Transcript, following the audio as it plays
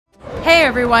Hey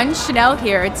everyone, Chanelle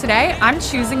here. Today I'm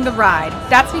choosing the ride.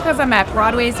 That's because I'm at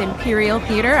Broadway's Imperial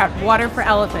Theater at Water for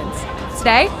Elephants.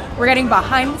 Today we're getting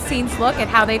behind the scenes look at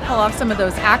how they pull off some of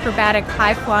those acrobatic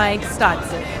high-flying stunts.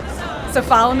 So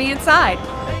follow me inside. Here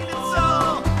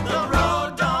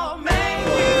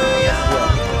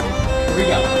we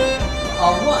go.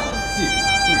 1, 2,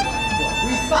 3, 4,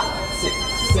 3, 5, 6,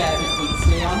 7, 8.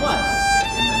 Stay on 1.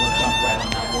 And then we'll jump right on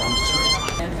that one straight.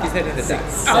 He's hitting the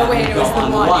 6. Oh wait, it was the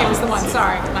one. It was the one.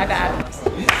 Sorry, my bad.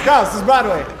 Go, this is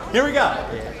Broadway. Here we go.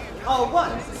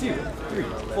 1, 2, 3,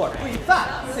 4, 3,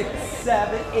 5, 6,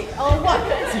 7, 8. 1,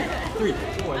 2, 3,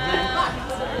 4, 5.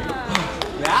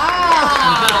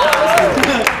 Ah!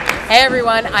 Hey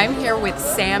everyone, I'm here with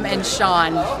Sam and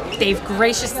Sean. They've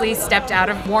graciously stepped out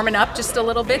of warming up just a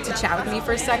little bit to chat with me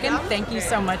for a second. Thank you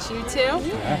so much, you two.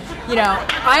 You know,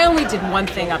 I only did one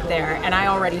thing up there and I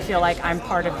already feel like I'm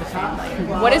part of the family.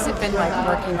 What has it been like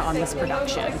working on this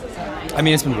production? I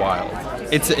mean, it's been wild.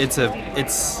 It's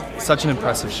such an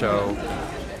impressive show.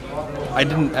 I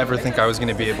didn't ever think I was going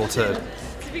to be able to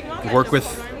work with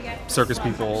circus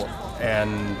people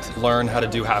and learn how to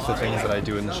do half the things that I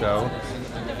do in the show.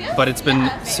 But it's been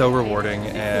so rewarding,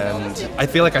 and I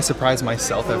feel like I surprise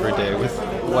myself every day with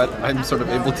what I'm sort of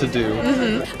able to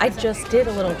do. I just did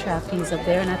a little trapeze up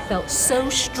there, and I felt so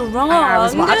strong. I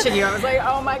was watching you. I was like,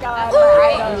 oh my God.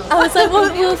 I was like,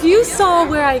 well, if you saw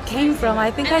where I came from, I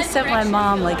think I sent my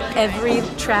mom like every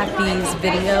trapeze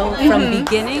video from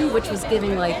beginning, which was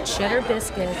giving like cheddar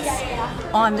biscuits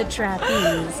on the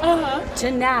trapeze,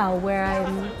 to now where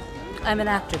I'm an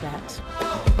acrobat.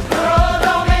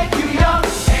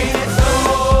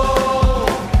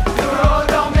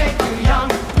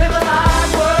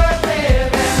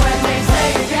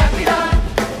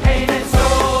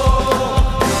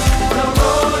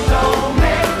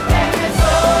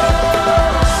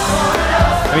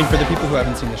 I mean, for the people who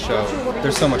haven't seen the show,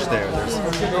 there's so much there. There's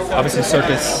obviously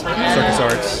circus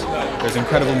arts, there's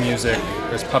incredible music,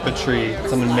 there's puppetry,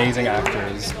 some amazing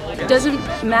actors. It doesn't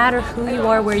matter who you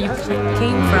are, where you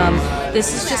came from,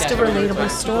 this is just a relatable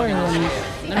story,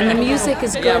 and the music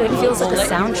is good. It feels like a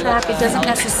soundtrack. It doesn't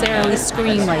necessarily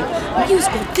scream like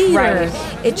musical theater.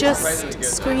 Right. It just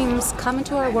screams, come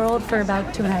into our world for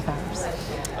about 2.5 hours.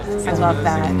 I love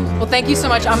that. Well, thank you so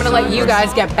much. I'm going to let you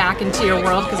guys get back into your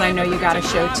world because I know you got a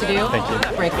show to do. Thank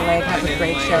you. Break a leg. Have a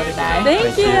great show today.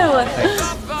 Thank you.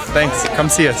 Thanks. Come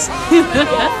see us.